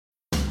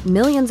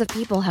Millions of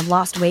people have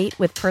lost weight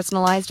with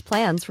personalized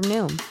plans from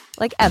Noom.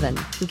 Like Evan,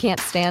 who can't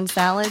stand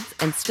salads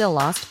and still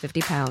lost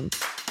 50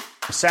 pounds.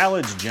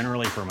 Salads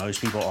generally for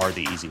most people are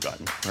the easy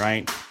button,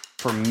 right?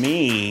 For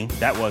me,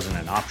 that wasn't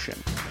an option.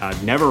 I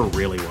never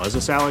really was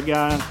a salad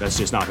guy. That's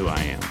just not who I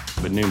am.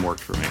 But Noom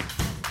worked for me.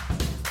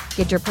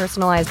 Get your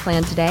personalized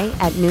plan today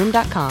at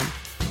Noom.com.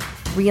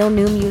 Real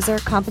Noom user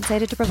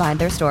compensated to provide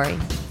their story.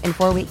 In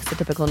 4 weeks, the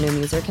typical Noom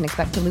user can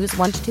expect to lose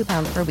 1 to 2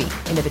 pounds per week.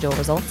 Individual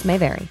results may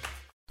vary.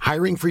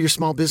 Hiring for your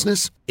small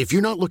business? If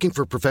you're not looking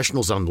for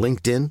professionals on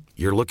LinkedIn,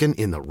 you're looking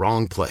in the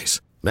wrong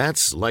place.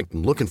 That's like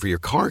looking for your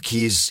car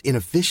keys in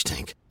a fish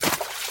tank.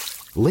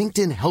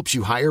 LinkedIn helps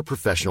you hire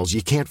professionals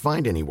you can't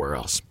find anywhere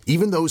else,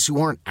 even those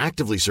who aren't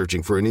actively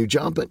searching for a new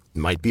job but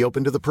might be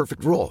open to the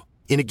perfect role.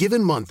 In a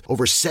given month,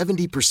 over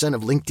 70%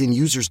 of LinkedIn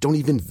users don't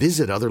even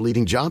visit other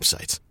leading job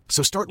sites.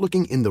 So start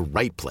looking in the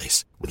right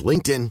place. With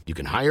LinkedIn, you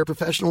can hire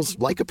professionals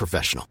like a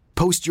professional.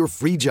 Post your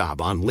free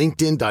job on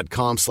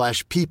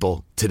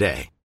linkedin.com/people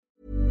today.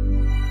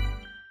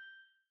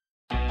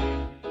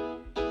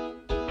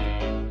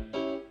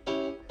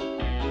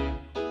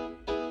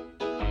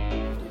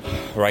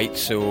 Right,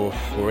 so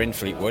we're in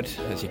Fleetwood.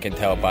 As you can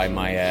tell by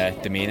my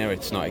demeanour,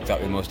 it's not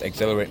exactly the most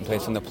exhilarating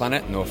place on the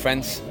planet, no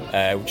offence.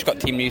 We've just got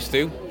team news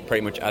through,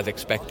 pretty much as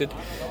expected.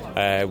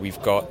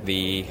 We've got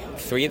the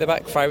 3 at the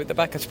back, 5 at the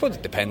back. I suppose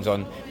it depends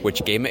on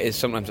which game it is.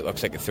 Sometimes it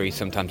looks like a 3,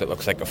 sometimes it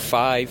looks like a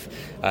 5.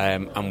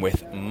 And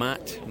with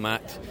Matt,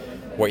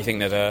 what do you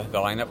think of the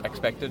lineup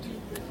expected?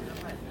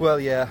 Well,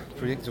 yeah,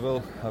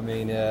 predictable. I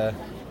mean,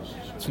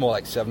 it's more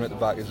like 7 at the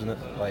back, isn't it?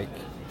 Like,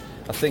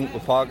 I think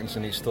with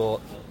Parkinson, he's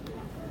thought,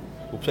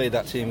 we'll play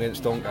that team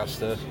against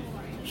Doncaster,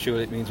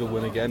 surely it means we'll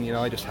win again. You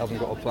know, he just hasn't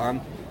got a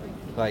plan.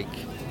 Like,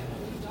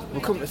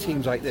 we'll come to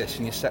teams like this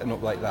and you're setting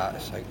up like that,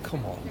 it's like,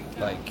 come on,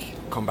 like...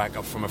 Come back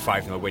up from a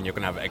 5-0 win, you're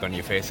going to have egg on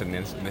your face in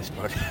this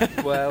pod.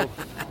 Well,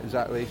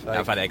 exactly. Like,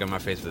 I've had egg on my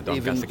face for the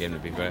Doncaster game, to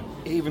be fair.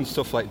 Even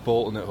stuff like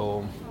Bolton at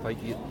home, like,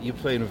 you're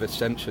playing with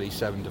essentially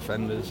 7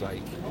 defenders,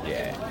 like...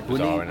 Yeah, we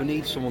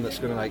need someone that's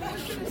going to,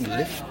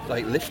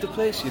 like, lift the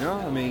place, you know?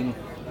 I mean...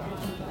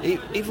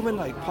 Even when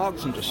like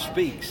Parkinson just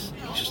speaks,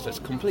 he's just a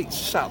complete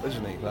sap,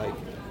 isn't he? Like,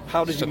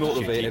 how did you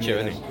motivate any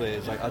of these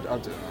players? Like,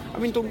 I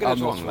mean, don't get us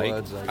wrong.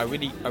 Like, I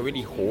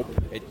really hope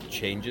it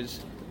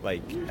changes.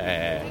 Like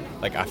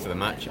after the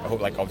match, I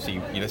hope, like, obviously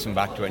you listen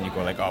back to it and you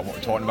go like, oh, what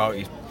we're talking about?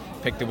 He's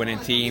picked the winning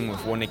team,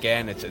 we've won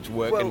again. It's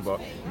working, but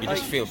you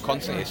just feel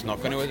constantly it's not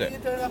going to, is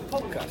it? That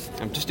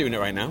podcast. I'm just doing it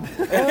right now.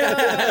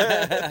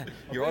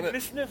 You're on it.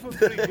 Listener for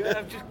pretty good.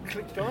 I've just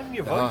clicked on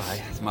your voice.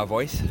 Oh, it's my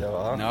voice.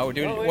 No, we're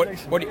doing. Oh,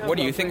 What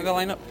do you think of the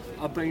lineup?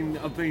 I've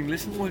been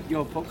listening to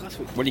your podcast.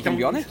 Well, you can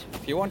be on it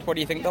if you want. What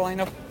do you think of the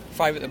lineup?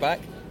 5 at the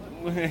back.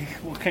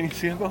 What can you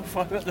say about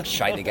 5 at the back?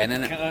 Shite again,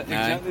 innit?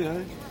 Exactly.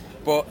 No.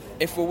 But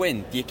if we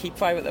win, do you keep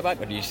 5 at the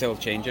back or do you still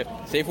change it?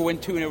 Say if we win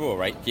 2 in a row,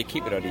 right? Do you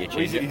keep it or do you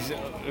change it?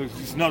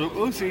 He's not up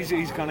us.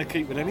 He's going to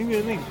keep it anyway,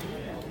 isn't he?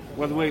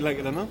 Whether we like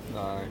it or not.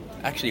 No.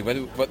 Actually,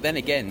 but then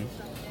again,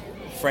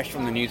 fresh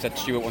from the news that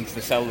Stuart wants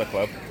to sell the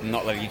club,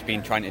 not that he's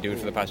been trying to do it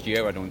for the past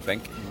year, I don't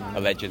think,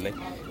 allegedly.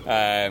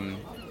 Where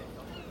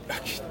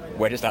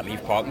does that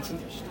leave Parkinson?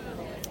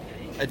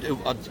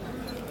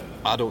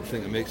 I don't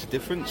think it makes a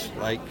difference.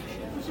 Like,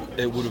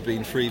 it would have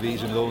been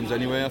freebies and loans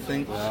anyway, I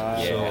think.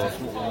 I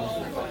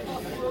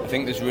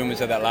think there's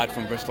rumours of that lad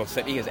from Bristol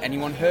City. Has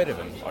anyone heard of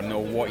him or know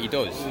what he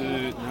does?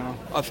 No.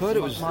 I've heard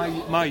it was...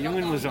 My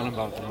young'un was on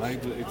about him, right?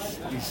 But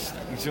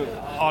he's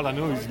all I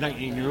know, he's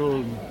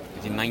 19-year-old.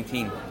 Is he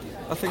 19?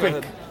 I think I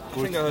heard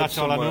that's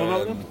all I know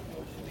about him.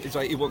 It's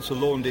like he wants a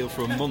loan deal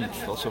for a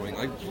month or something.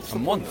 Like, a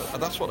month?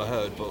 That's what I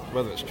heard, but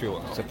whether it's true or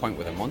not. What's the point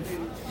with a month?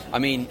 I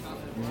mean...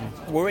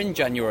 We're in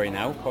January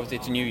now. Obviously,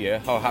 it's a new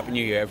year. Oh, happy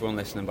New Year, everyone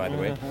listening, by the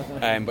way.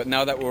 But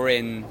now that we're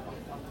in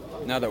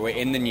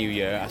the new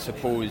year, I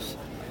suppose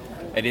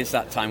it is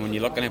that time when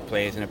you're looking at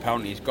players, and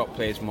apparently he's got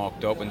players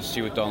marked up. And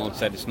Stuart Donald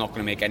said it's not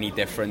going to make any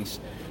difference.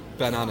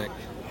 Ben Alnwick.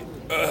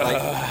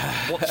 Like,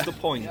 what's the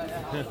point?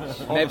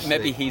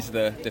 Maybe he's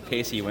the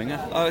pacey winger.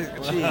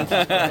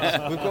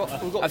 We've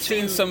got I've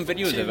seen some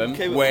videos of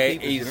him where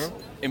he's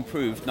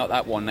improved. Not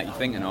that one that you're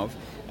thinking of.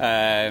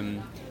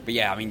 But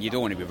yeah, I mean, you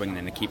don't want to be bringing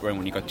in a keeper in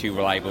when you've got 2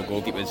 reliable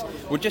goalkeepers.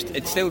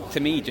 It's still, to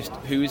me, just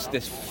who's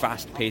this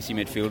fast, pacey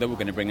midfielder we're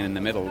going to bring in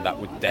the middle that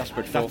we're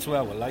desperate for. That's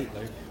where we're light,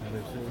 though.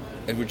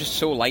 And we're just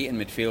so light in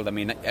midfield. I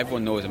mean,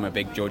 everyone knows I'm a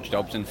big George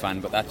Dobson fan,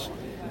 but I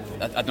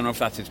don't know if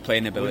that's his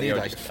playing ability or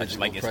just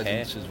like his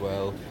hair. As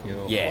well, you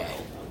know. Yeah.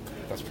 Well,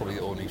 that's probably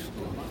the only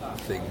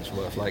thing that's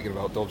worth liking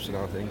about Dobson,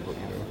 I think. But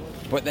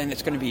But then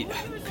it's going to be,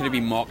 could it be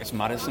Marcus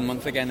Maddison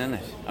month again, isn't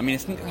it? I mean,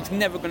 he's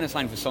never going to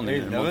sign for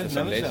Sunderland in a month of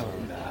Sundays.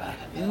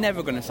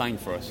 Never going to sign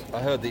for us.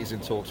 I heard that he's in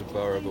talks with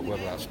Borough, but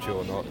whether that's true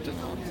or not, I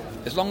don't know.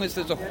 As long as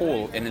there's a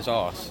hole in his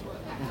arse,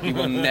 he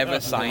will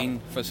never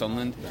sign for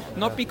Sunderland.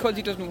 Not because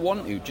he doesn't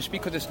want to, just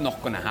because it's not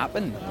going to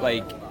happen.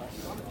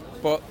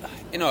 But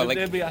you know,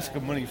 they'll be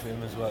asking money for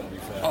him as well. To be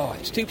fair. Oh, I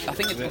think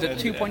it's a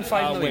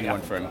 2.5 million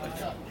one for him.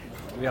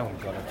 We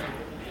haven't got it.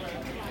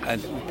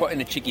 And we'll put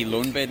in a cheeky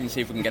loan bid and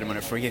see if we can get him on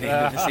a free at the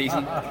end of the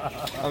season.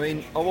 I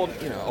mean, I want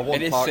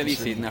it is silly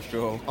season after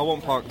all. I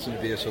want Parkinson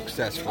to be a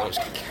success, but I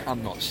just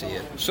cannot see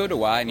it. So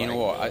do I, and you know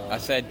what? I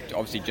said,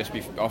 obviously, just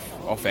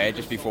off air,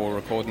 just before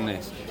recording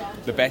this,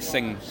 the best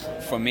thing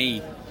for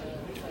me,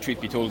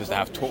 truth be told, is to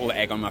have total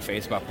egg on my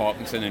face about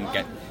Parkinson and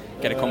get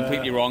it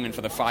completely wrong, and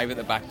for the five at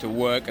the back to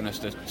work and us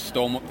to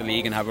storm up the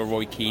league and have a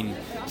Roy Keane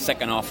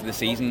second half of the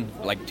season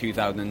like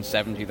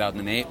 2007,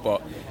 2008,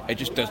 but it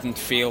just doesn't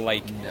feel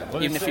like,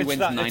 even if he wins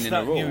 9 in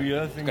a row,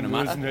 it's going to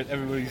matter. Isn't it?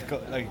 Everybody's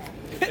got like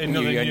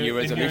New Year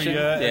resolution.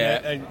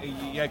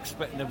 And you're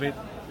expecting a bit,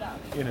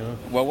 you know.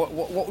 Well,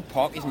 what would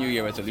Parky's New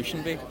Year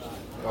resolution be?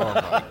 Oh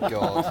my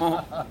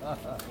God.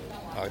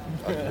 I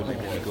wouldn't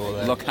even want to go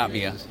there. Look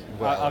happier.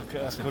 Well, I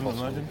couldn't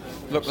imagine.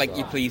 Look like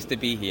you're pleased to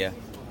be here.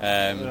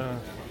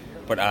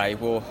 But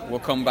we'll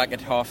come back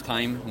at half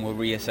time and we'll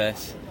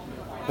reassess.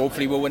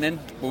 Hopefully we're winning.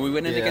 Were we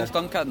winning against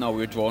Doncaster? No, we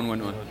were drawn,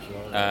 weren't we?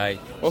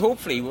 Well,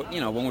 hopefully,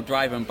 when we're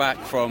driving back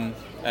from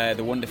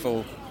the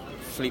wonderful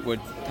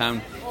Fleetwood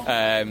town,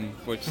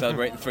 we're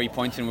celebrating 3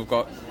 points, and we've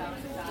got,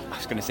 I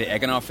was going to say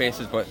egg on our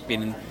faces, but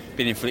being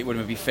in Fleetwood,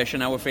 maybe fish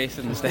on our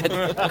faces instead,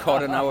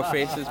 cod on our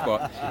faces.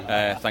 But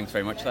thanks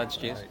very much, lads.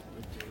 Cheers.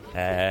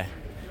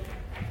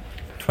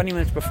 20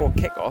 minutes before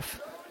kick-off,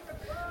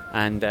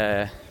 and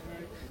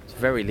it's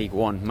very League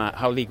One. Matt,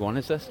 how League One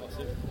is this?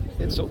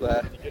 It's up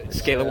there.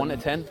 Scale of 1 to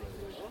 10?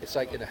 It's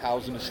like in a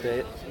housing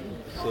estate.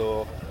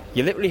 So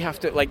you literally have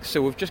to,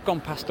 so we've just gone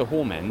past the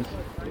home end,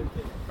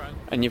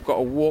 and you've got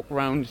to walk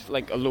around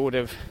like a load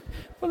of,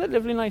 they're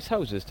lovely nice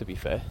houses, to be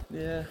fair.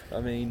 Yeah,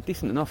 I mean,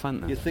 decent enough,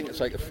 aren't they? You'd think it's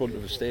like the front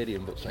of a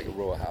stadium, but it's like a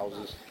row of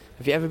houses.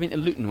 Have you ever been to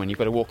Luton when you've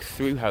got to walk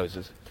through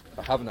houses?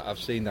 I haven't. I've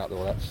seen that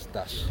though.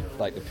 That's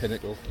like the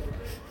pinnacle.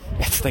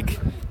 It's like,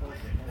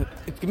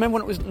 remember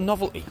when it was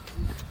novelty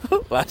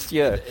last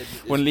year,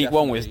 when League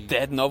One was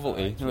dead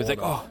novelty? It was like,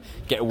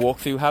 get to walk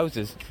through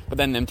houses, but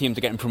then them teams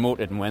are getting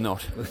promoted and we're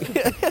not.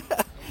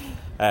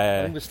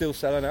 I think we're still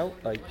selling out.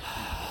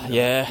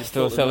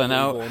 Still selling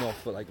out. Worn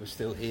off, but we're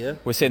still here.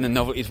 We're saying the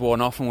novelty's worn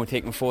off and we're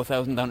taking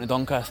 4,000 down to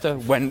Doncaster,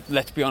 when,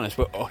 let's be honest,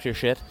 we're utter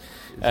shit.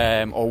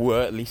 Or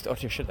were at least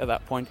utter shit at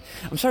that point.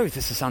 I'm sorry if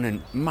this is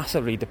sounding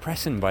massively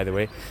depressing, by the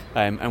way,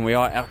 and we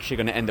are actually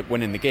going to end up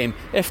winning the game.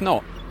 If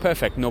not,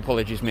 perfect, no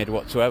apologies made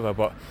whatsoever.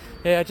 But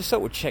yeah, I just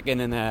thought we'd check in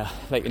and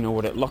let you know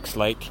what it looks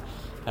like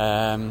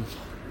around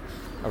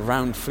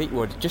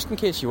Fleetwood, just in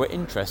case you were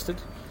interested,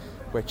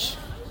 which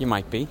you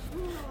might be,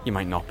 you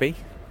might not be.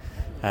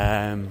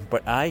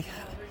 But I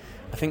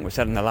think we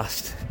said in the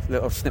last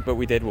little snippet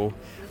we did, we'll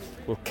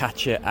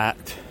catch you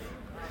at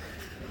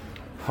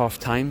half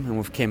time, and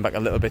we've came back a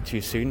little bit too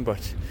soon,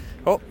 but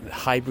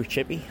Highbury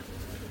chippy.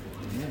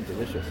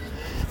 Delicious.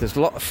 There's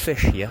a lot of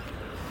fish here.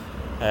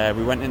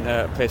 We went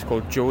into a place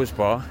called Joe's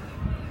Bar,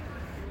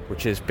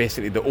 which is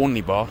basically the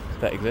only bar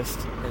that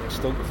exists. And it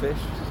stunk of fish.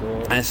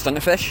 And it stunk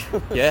of fish,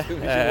 yeah.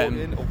 A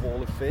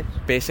wall of fish.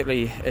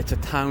 Basically, it's a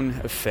town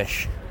of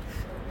fish.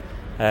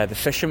 The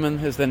Fisherman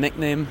is the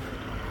nickname.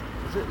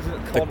 Is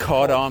it the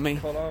Cod Army.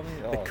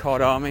 The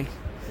Cod Army.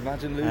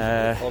 Imagine losing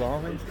the Cod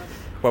Army.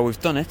 Well,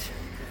 we've done it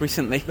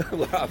recently.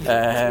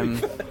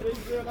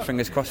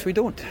 Fingers crossed we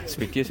don't.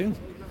 Speak to you soon.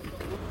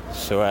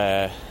 So,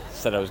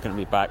 said I was going to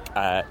be back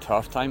at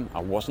half time. I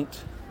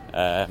wasn't.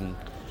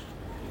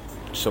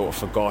 Sort of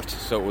forgot,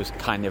 so I was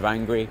kind of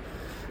angry.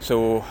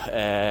 So,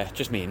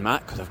 just me and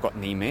Matt, because I've got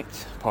knee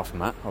mates, apart from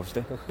Matt,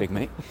 obviously, big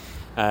mate.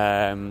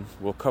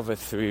 We'll cover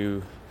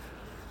through,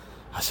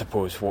 I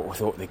suppose, what we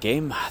thought of the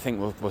game. I think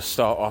we'll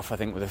start off,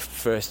 with the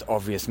first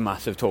obvious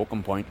massive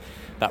talking point,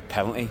 that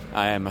penalty.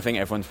 I think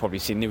everyone's probably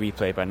seen the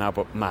replay by now,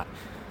 but Matt,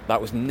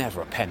 that was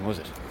never a pen, was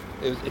it?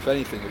 If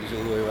anything, it was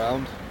all the way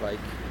around.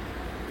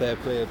 Their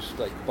player just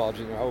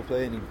barging in our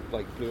play, and he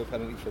blew a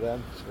penalty for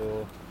them.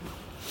 So,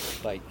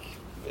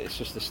 it's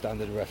just the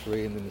standard of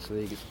refereeing in this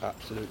league. It's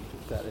absolutely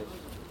pathetic.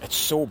 It's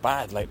so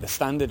bad. The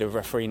standard of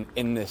refereeing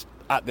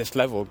at this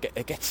level,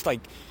 it gets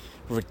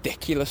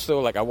ridiculous.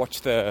 Though, I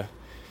watched the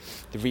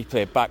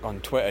replay back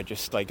on Twitter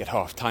just at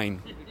half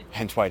time,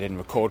 hence why I didn't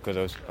record,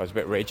 because I was a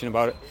bit raging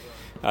about it.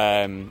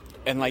 And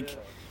I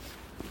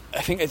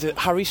think it's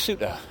Harry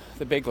Suter,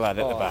 the big lad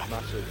at the back.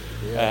 Massive.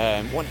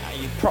 Yeah.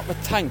 He proper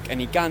tank, and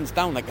he guns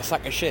down like a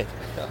sack of shit.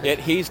 Yet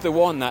he's the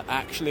one that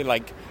actually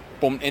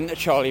bumped into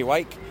Charlie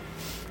Wyke.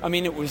 I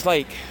mean, it was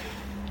I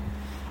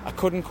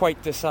couldn't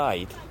quite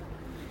decide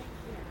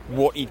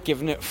what he'd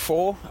given it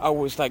for. I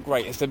was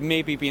right, has there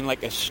maybe been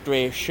a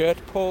stray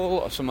shirt pull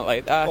or something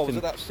like that? Was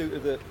it that Suter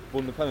that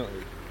won the penalty?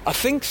 I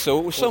think so.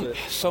 It was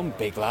some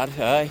big lad,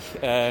 aye.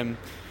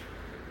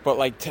 But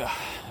I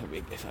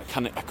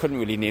couldn't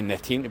really name their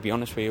team, to be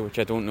honest with you, which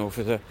I don't know if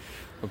it's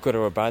a good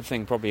or a bad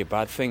thing. Probably a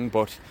bad thing,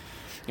 but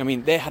I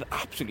mean, they had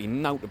absolutely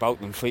nout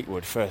about them,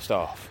 Fleetwood, first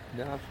half.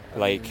 Yeah.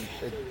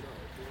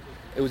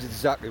 It was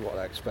exactly what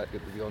I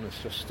expected, to be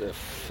honest. Just a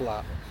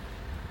flat,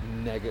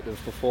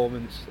 negative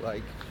performance.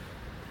 We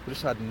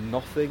just had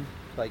nothing.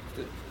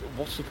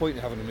 What's the point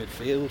in having a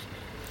midfield?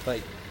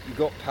 You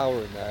got power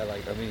in there.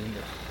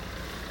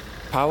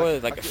 Power,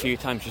 like a few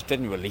times, just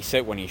didn't release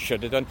it when he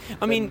should have done.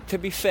 I mean, to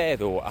be fair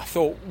though, I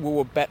thought we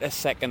were better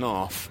second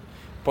half,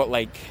 but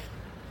like,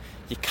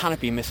 you can't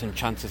be missing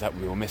chances that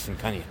we were missing,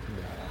 can you?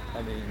 Yeah,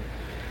 I mean,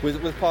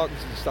 with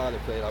Parkinson's style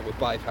of play, like we're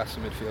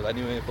bypassing midfield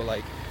anyway, but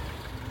like,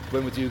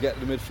 when we do get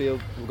to the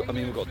midfield,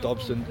 we've got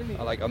Dobson.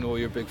 I know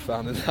you're a big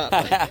fan of that.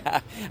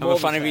 Like, I'm a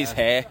fan of his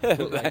hair.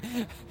 Like,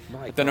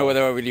 I don't know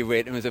whether I really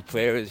rate him as a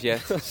player as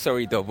yet.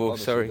 Sorry, Double.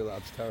 Honestly, sorry. The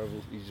lad's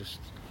terrible. He's just...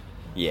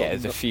 Yeah,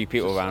 there's a few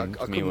people around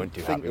me who weren't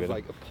too happy with him.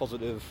 like a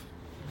positive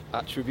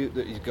attribute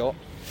that he's got,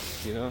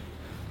 you know.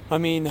 I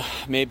mean,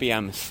 maybe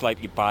I'm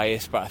slightly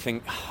biased, but I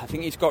think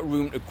he's got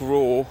room to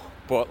grow.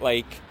 But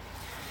like,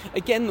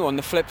 again though, on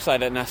the flip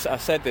side, and I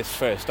said this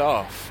first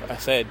half, I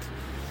said,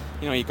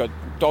 you know, you've got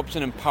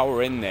Dobson and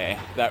Power in there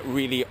that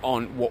really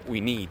aren't what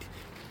we need,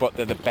 but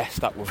they're the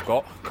best that we've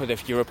got. Because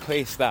if you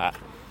replace that,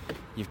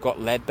 you've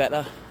got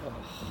Ledbetter.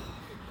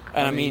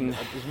 And I mean,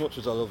 as much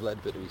as I love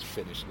Ledbetter, he's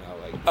finished now.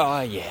 Like,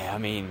 oh yeah, I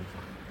mean,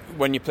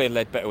 when you play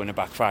Ledbetter in a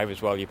back five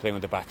as well, you're playing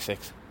with the back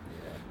six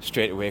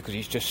straight away because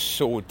he's just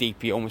so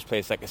deep. He almost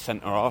plays like a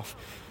centre half.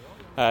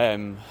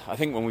 I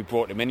think when we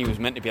brought him in, he was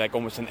meant to be like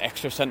almost an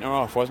extra centre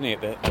half, wasn't he?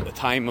 At the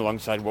time,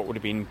 alongside what would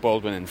have been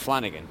Baldwin and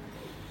Flanagan.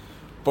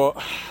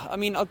 But I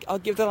mean, I'll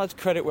give the lads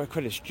credit where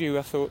credit's due.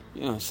 I thought,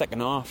 you know,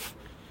 second half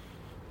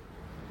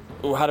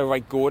we had a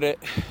right go at it,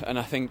 and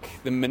I think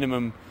the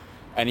minimum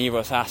any of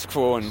us ask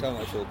for, and sound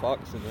like Phil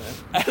Parkinson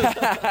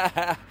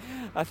there.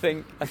 I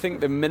think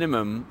the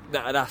minimum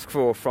that I'd ask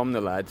for from the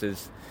lads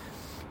is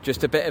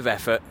just a bit of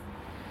effort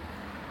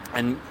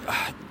and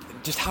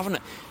just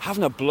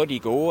having a bloody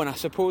go. And I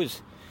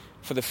suppose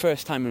for the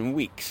first time in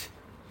weeks,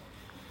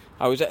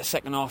 I was at a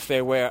second half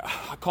there where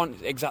I can't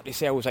exactly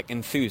say I was like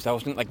enthused. I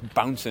wasn't like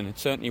bouncing. It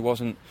certainly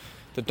wasn't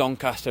the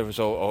Doncaster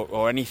result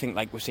or anything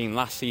like we've seen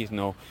last season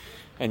or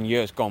in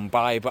years gone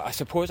by, but I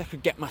suppose I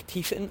could get my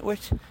teeth into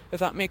it, if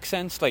that makes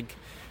sense. Like,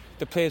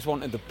 the players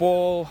wanted the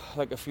ball,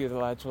 like a few of the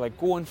lads were like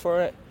going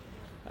for it.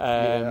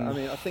 Yeah, I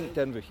mean, I think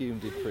Denver Hume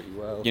did pretty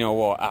well. You know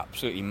what?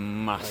 Absolutely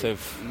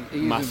massive,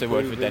 like, massive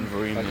word for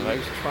Denver Hume. Like, he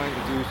was trying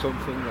to do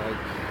something, like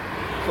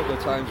a couple of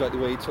times, like the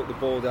way he took the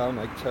ball down,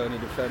 like turning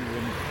the defender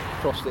and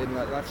crossed it in.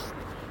 Like that's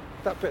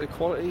that bit of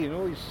quality, you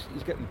know.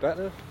 He's getting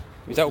better.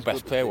 He's our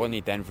best player, wasn't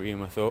he, Denver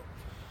Hume? I thought.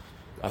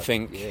 I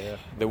think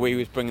the way he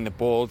was bringing the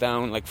ball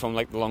down, like from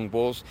like the long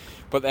balls,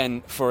 but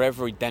then for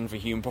every Denver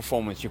Hume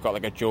performance, you've got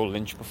like a Joe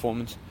Lynch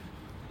performance.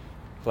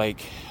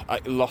 Like, I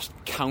lost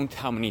count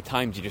how many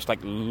times he just like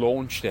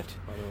launched it,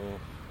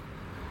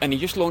 and he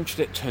just launched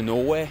it to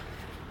nowhere.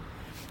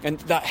 And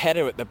that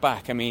header at the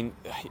back, I mean,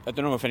 I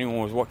don't know if anyone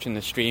was watching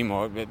the stream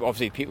or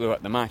obviously people who were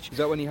at the match. Is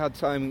that when he had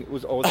time?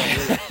 Was all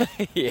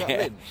that?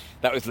 Yeah,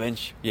 that was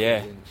Lynch.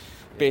 Yeah.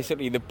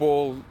 Basically the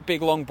ball,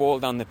 big long ball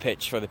down the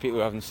pitch for the people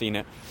who haven't seen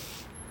it.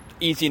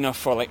 Easy enough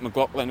for like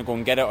McLaughlin to go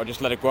and get it or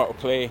just let it go out of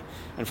play,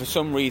 and for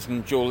some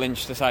reason Joe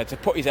Lynch decides to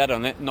put his head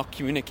on it, not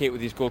communicate with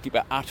his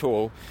goalkeeper at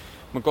all.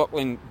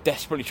 McLaughlin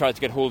desperately tries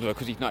to get hold of it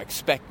because he's not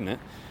expecting it,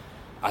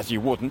 as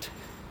you wouldn't,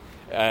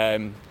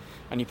 and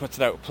he puts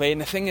it out of play. And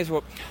the thing is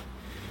with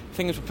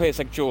players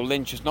like Joe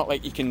Lynch, it's not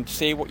like you can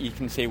say what you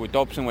can say with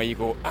Dobson where you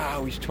go,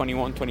 he's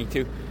 21,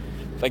 22.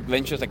 Like,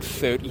 Lynch is like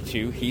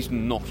 32, he's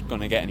not going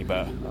to get any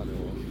better. I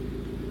know.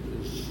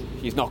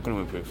 He's not going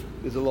to improve.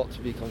 There's a lot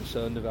to be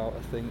concerned about, I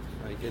think.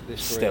 Like, at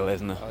this Still, rate,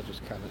 isn't there? I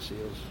just cannot see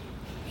us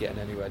getting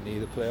anywhere near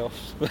the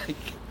playoffs. Like,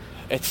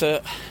 it's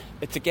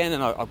again,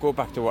 and I'll go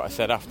back to what I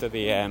said after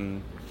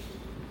the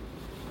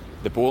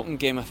Bolton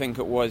game. I think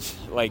it was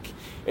like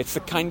it's the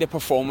kind of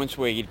performance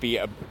where you'd be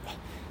at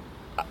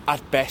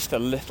best a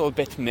little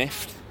bit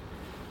miffed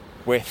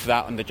with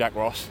that under Jack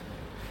Ross.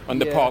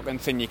 Under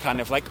Parkinson, you're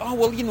kind of like, oh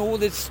well, you know,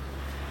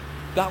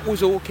 that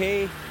was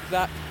okay.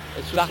 That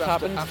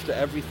happened after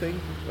everything.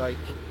 Like,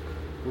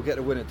 we'll get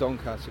a win at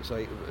Doncaster. It's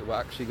like we're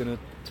actually going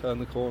to turn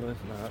the corner.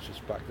 No, it's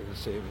just back to the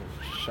same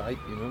shite,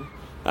 you know.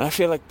 And I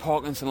feel like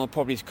Parkinson will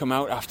probably come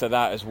out after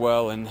that as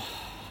well. And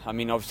I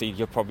mean, obviously,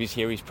 you'll probably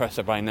hear his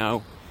presser by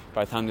now,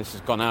 by the time this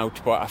has gone out.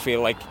 But I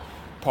feel like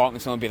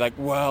Parkinson will be like,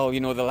 well, you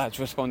know, the lads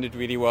responded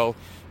really well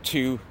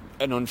to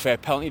an unfair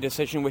penalty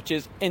decision, which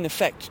is in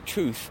effect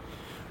truth.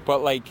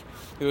 But like,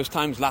 there was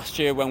times last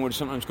year when we'd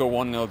sometimes go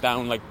 1-0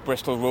 down, like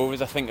Bristol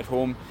Rovers, I think, at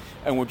home,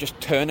 and we'd just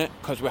turn it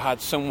because we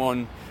had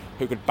someone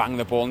who could bang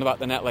the ball in the back of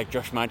the net, like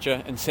Josh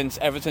Madger. And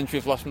ever since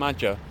we've lost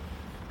Madger,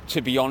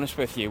 to be honest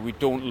with you, we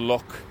don't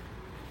look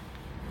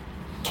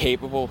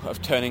capable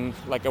of turning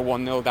like a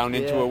 1-0 down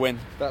into a win.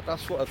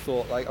 That's what I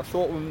thought. Like, I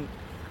thought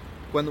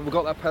when we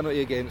got that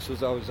penalty against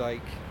us, I was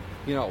like,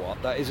 you know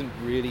what, that isn't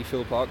really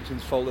Phil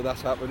Parkinson's fault that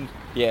that's happened.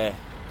 Yeah.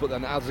 But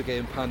then as the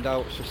game panned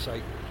out, it's just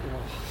like,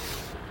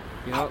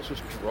 you know, it's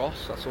just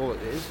dross, that's all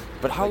it is.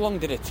 But how long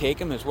did it take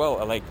him as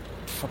well, like,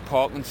 for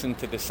Parkinson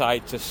to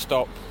decide to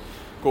stop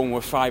going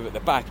with five at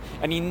the back?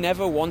 And he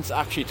never once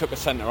actually took a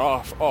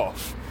centre-half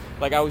off.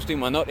 Like, I was doing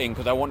my nutting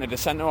because I wanted a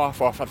centre-half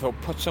off. I thought,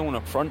 put someone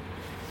up front.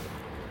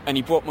 And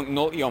he brought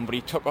McNulty on, but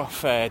he took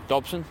off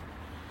Dobson.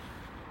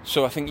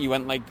 So I think he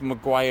went like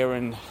Maguire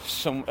and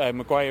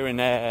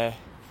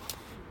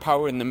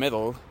Power in the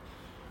middle,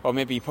 or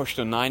maybe he pushed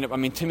a 9 up. I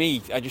mean, to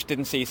me, I just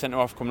didn't see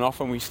centre-half coming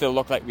off, and we still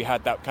looked like we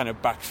had that kind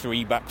of back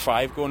 3, back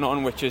 5 going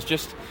on, which is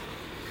just...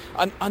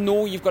 I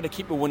know you've got to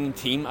keep a winning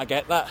team, I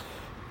get that.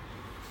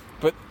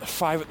 But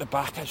 5 at the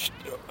back, it's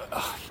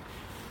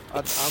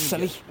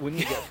silly. When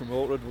you get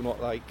promoted, we're not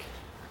like...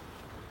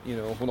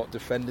 we're not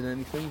defending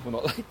anything. We're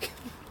not like...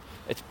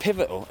 It's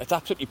pivotal. It's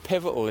absolutely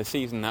pivotal this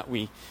season that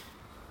we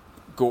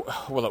go...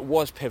 Well, it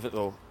was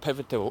pivotal.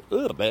 Pivotal?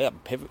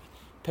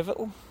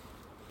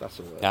 That's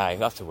a word. Aye,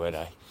 that's a word,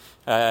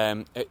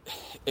 aye.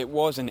 It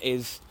was and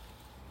is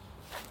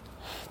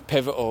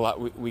pivotal that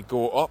we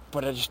go up,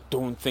 but I just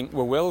don't think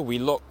we will. We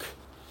look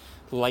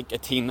like a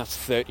team that's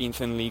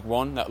 13th in League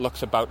One, that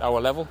looks about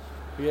our level.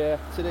 Yeah,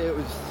 today it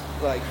was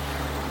like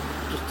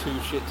just 2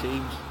 shit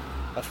teams,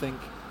 I think.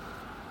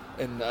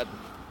 And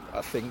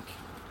I think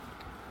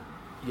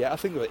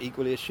they were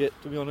equally as shit,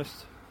 to be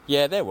honest.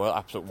 Yeah, they were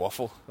absolute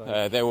waffle.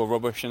 They were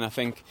rubbish, and I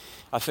think,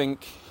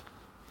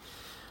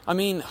 I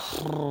mean,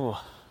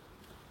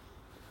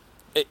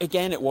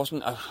 again, it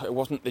wasn't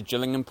the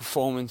Gillingham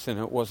performance, and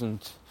it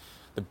wasn't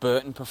the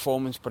Burton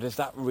performance, but is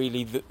that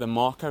really the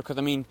marker? Because,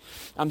 I mean,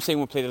 I'm saying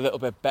we played a little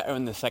bit better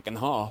in the second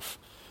half,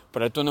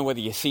 but I don't know whether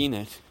you've seen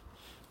it,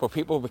 but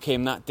people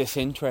became that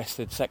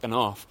disinterested second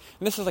half.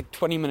 And this is like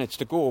 20 minutes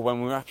to go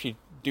when we were actually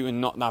doing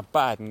not that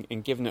bad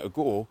and giving it a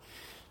go.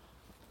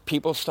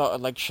 People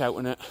started like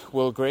shouting at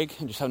Will Grigg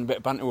and just having a bit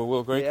of banter with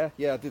Will Grigg.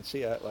 Yeah, I did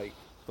see that.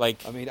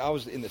 Like, I mean, I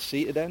was in the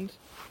seated end,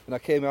 and I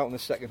came out in the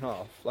second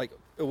half, like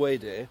away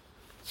day,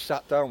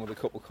 sat down with a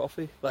cup of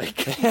coffee. Like,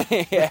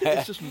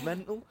 it's just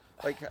mental.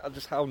 Like,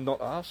 just how not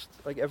arsed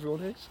like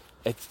everyone is.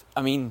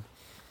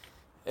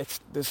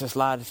 There's this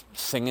lad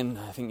singing.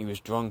 I think he was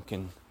drunk,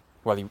 and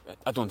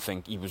I don't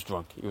think he was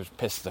drunk. He was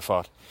pissed as a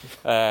fart.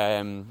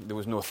 There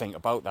was no thing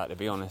about that, to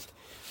be honest.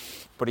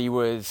 But he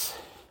was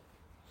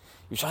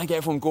trying to get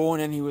everyone going,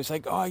 and he was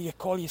like, "Oh, you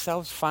call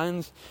yourselves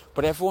fans,"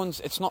 but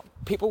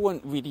people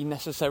weren't really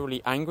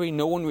necessarily angry.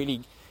 No one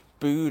really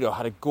booed or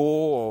had a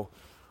go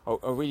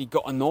or really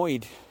got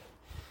annoyed.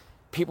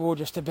 People were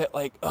just a bit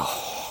like,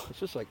 "Oh." It's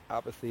just like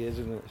apathy,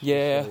 isn't it?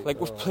 It's like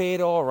we've played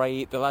all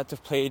right. The lads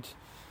have played,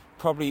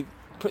 probably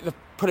put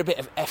a bit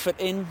of effort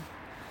in.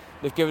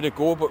 They've given it a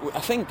go, but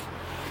I think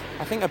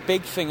a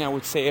big thing I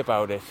would say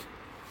about it,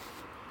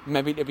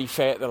 maybe to be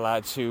fair to the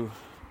lads who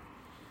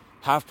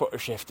have put a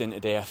shift in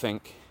today, I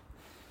think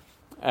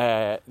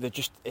there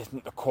just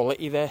isn't the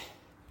quality there.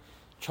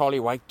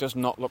 Charlie White does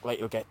not look like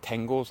he'll get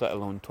 10 goals, let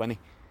alone 20.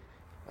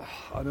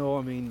 I know,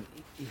 I mean,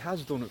 he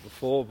has done it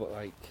before, but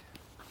like,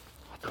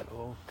 I don't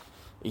know.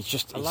 I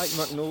like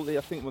McNulty.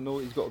 I think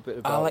McNulty's got a bit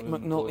of... I like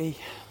McNulty.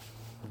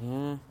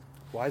 Yeah.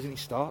 Why isn't he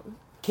starting?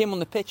 Came on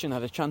the pitch and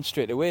had a chance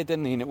straight away,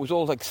 didn't he? And it was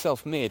all like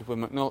self-made with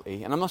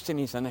McNulty. And I'm not saying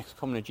he's the next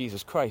coming of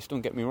Jesus Christ,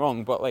 don't get me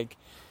wrong, but like,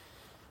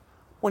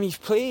 when he's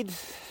played,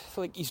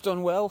 like, he's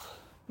done well,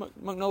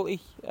 McNulty.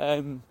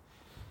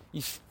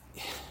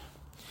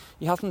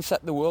 He hasn't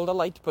set the world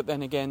alight, but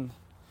then again,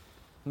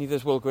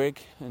 neither's Will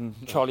Grigg and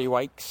Charlie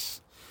White.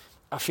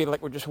 I feel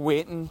like we're just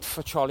waiting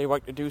for Charlie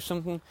White to do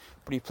something,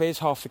 but he plays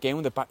half the game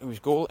with the back of his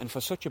goal, and for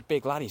such a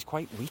big lad, he's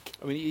quite weak.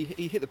 I mean,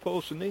 he hit the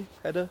post, didn't he?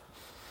 Header?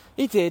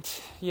 He did,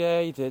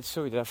 yeah, he did.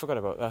 So he did. I forgot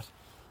about that.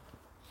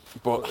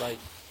 But like,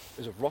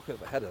 there's a rocket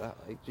of a header, that,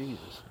 like,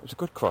 Jesus. It was a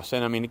good cross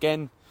in. I mean,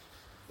 again,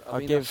 I'll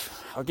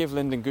give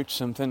Lyndon Gooch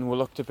something. We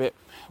looked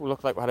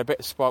like we had a bit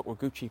of spark with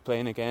Gucci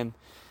playing again.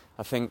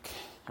 I think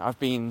I've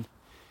been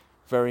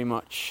very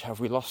much...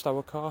 Have we lost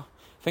our car?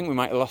 I think we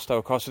might have lost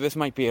our car, so this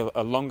might be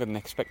a longer than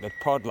expected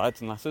pod, lads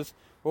and lasses.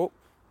 Oh,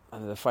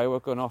 and the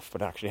firework gone off,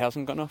 but it actually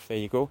hasn't gone off. There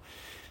you go.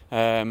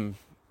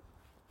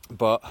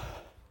 But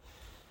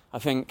I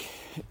think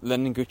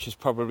Lyndon Gooch has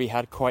probably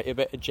had quite a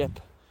bit of jip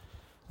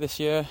this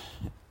year.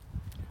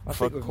 I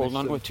think we've holding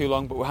on to it too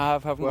long, but we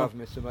have, haven't we? We have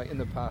missed him. Like, in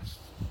the past,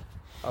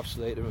 I've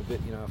slated him a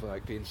bit, for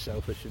like being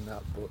selfish and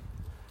that, but...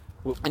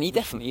 And he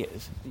definitely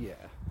is. Yeah,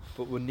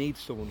 but we need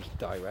someone just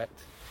direct,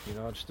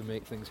 just to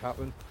make things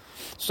happen.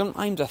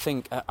 Sometimes I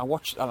think I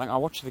watched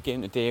the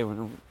game today,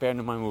 when, bearing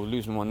in mind we were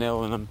losing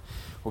 1-0 and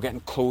we're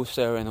getting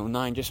closer, and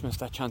O'Nien just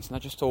missed that chance, and I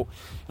just thought,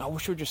 I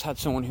wish we just had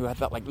someone who had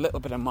that like little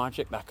bit of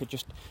magic that could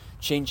just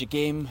change a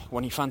game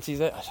when he fancies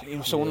it.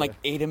 Someone like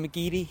Aidan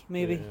McGeady,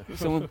 maybe. Yeah.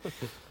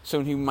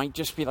 someone who might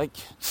just be like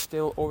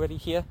still already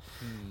here.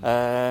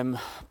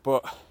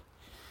 But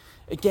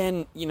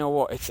again, you know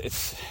what?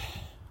 It's.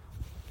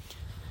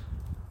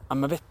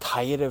 I'm a bit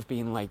tired of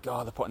being like,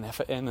 they're putting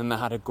effort in and they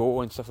had a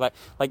go and stuff like.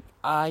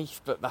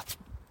 But that's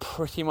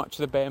pretty much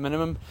the bare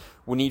minimum.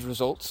 We need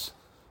results,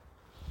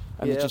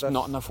 and there's just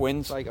not enough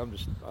wins. Like, I'm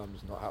just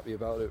not happy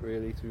about it,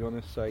 really, to be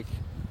honest. Like,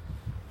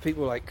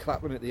 people like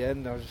clapping at the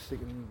end. I was just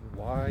thinking,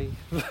 why?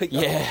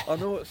 I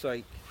know it's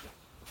like,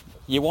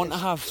 you want to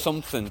have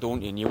something,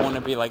 don't you? And you want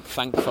to be like,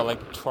 thanks for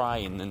like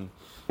trying, and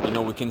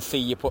we can see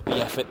you put the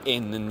effort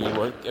in, and you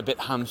were a bit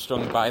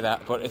hamstrung by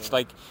that. But it's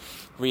like,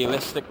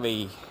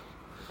 realistically,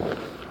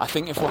 I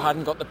think if we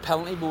hadn't got the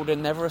penalty, we would have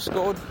never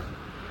scored.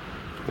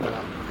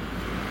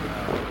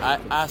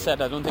 I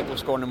said I don't think we'll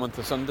score in a month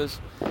of Sundays,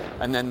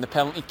 and then the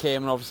penalty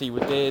came, and obviously we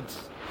did.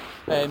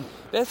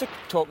 There's a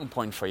talking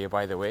point for you,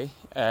 by the way.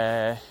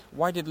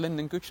 Why did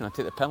Lyndon Gucci not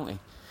take the penalty?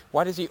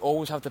 Why does he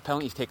always have the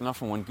penalties taken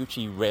off him when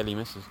Gucci rarely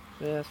misses?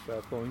 Yeah, that's a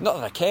fair point. Not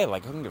that I care,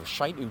 like, I don't give a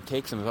shite who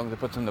takes them as long as they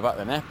put them in the back of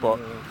the net, but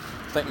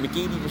it's like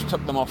McGeady just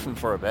took them off him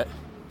for a bit.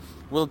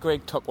 Will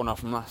Grigg took one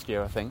off him last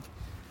year, I think.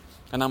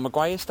 And now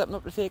Maguire's stepping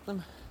up to take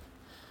them.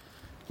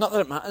 Not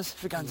that it matters.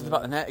 If it gets into the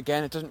back of the net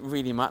again, it doesn't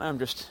really matter. I'm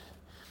just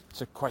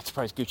quite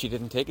surprised Gucci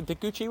didn't take it. Did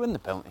Gucci win the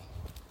penalty?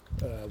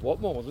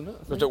 Watmore, wasn't it?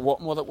 Was it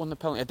Watmore that won the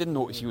penalty? I didn't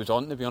notice he was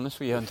on, to be honest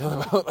with you,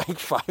 until about like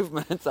 5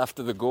 minutes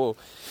after the goal.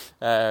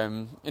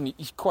 And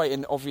he's quite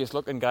an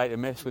obvious-looking guy to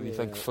miss with his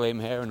like flame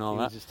hair and all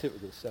that. He's his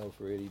typical self,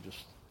 really,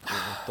 just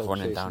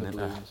running down in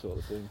there, sort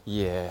of thing.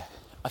 Yeah,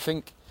 I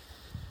think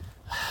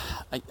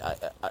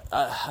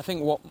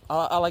what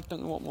I like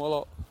Duncan Watmore a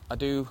lot. I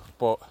do,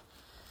 but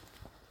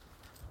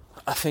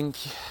I think.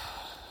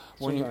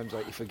 Sometimes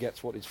he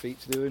forgets what his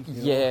feet's doing.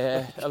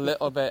 Yeah, a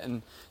little bit,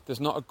 and there's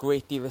not a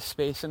great deal of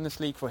space in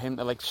this league for him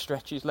to like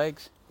stretch his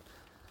legs.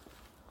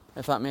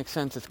 If that makes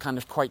sense, it's kind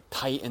of quite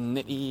tight and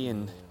knitty,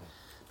 and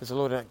there's a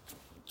lot of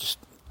just.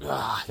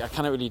 I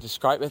can't really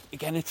describe it.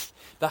 Again,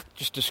 that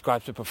just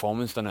describes the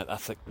performance, doesn't it?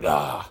 That's like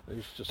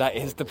that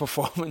is the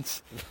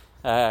performance.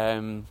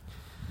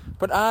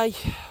 But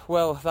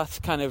that's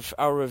kind of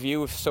our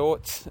review of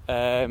sorts.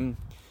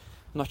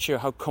 Not sure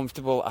how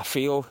comfortable I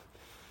feel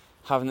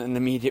having an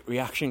immediate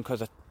reaction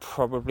because I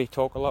probably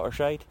talk a lot of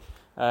shite.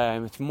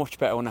 It's much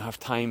better when I have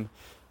time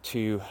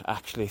to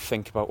actually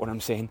think about what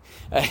I'm saying.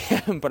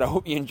 But I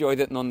hope you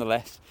enjoyed it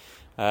nonetheless.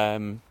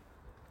 It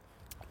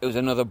was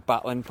another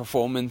battling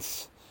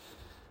performance,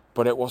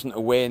 but it wasn't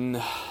a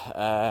win.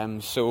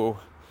 So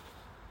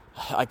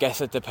I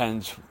guess it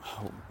depends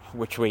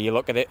which way you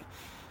look at it.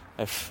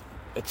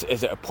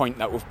 Is it a point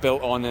that we've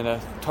built on in a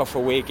tough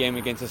away game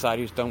against a side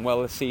who's done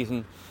well this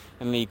season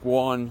in League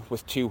One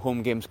with 2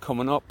 home games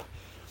coming up?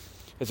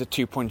 Is it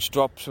 2 points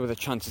drops with the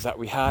chances that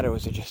we had, or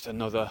is it just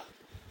another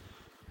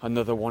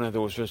one of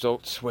those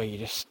results where you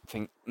just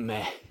think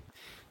meh?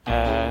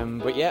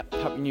 But yeah,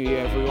 Happy New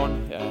Year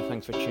everyone.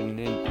 Thanks for tuning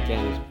in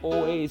again as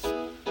always.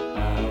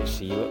 I'll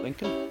see you at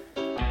Lincoln.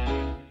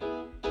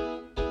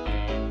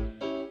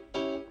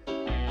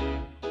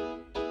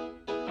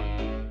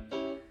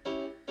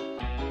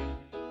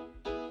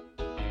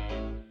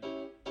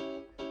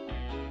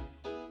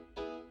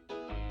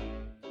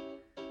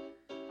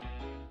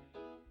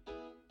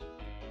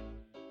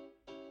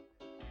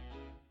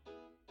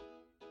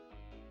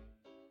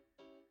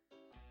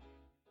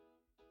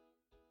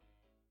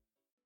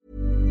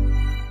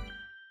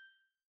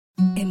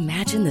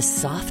 Imagine the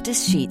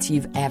softest sheets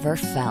you've ever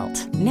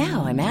felt.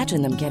 Now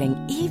imagine them getting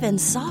even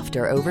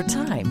softer over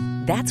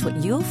time. That's what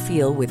you'll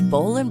feel with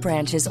Boll &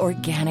 Branch's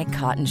organic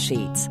cotton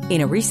sheets.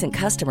 In a recent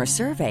customer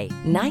survey,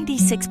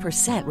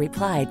 96%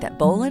 replied that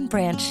Boll &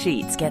 Branch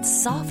sheets get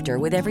softer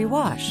with every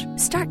wash.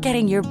 Start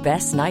getting your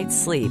best night's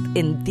sleep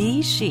in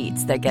these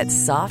sheets that get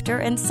softer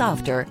and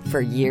softer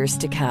for years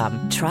to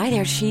come. Try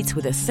their sheets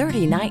with a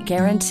 30-night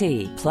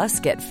guarantee.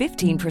 Plus, get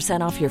 15%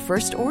 off your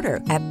first order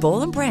at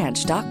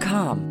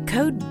bollandbranch.com.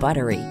 Code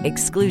BUTTERY.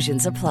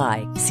 Exclusions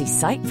apply. See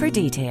site for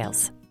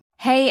details.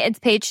 Hey, it's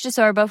Paige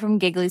DeSorbo from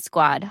Giggly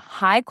Squad.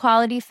 High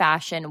quality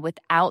fashion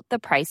without the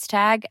price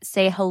tag.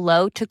 Say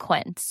hello to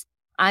Quince.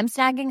 I'm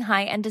snagging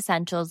high-end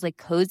essentials like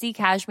cozy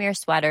cashmere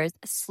sweaters,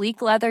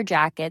 sleek leather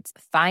jackets,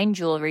 fine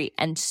jewelry,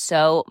 and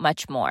so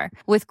much more.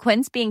 With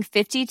Quince being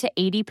 50 to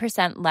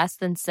 80% less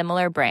than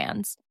similar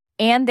brands.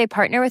 And they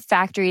partner with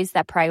factories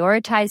that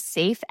prioritize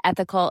safe,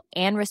 ethical,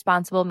 and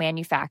responsible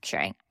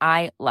manufacturing.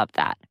 I love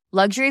that.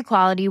 Luxury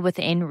quality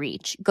within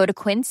reach. Go to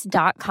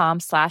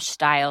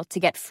quince.com/style to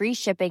get free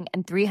shipping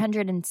and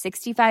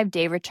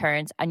 365-day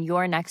returns on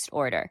your next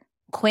order.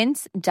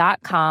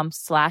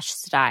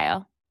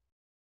 Quince.com/style.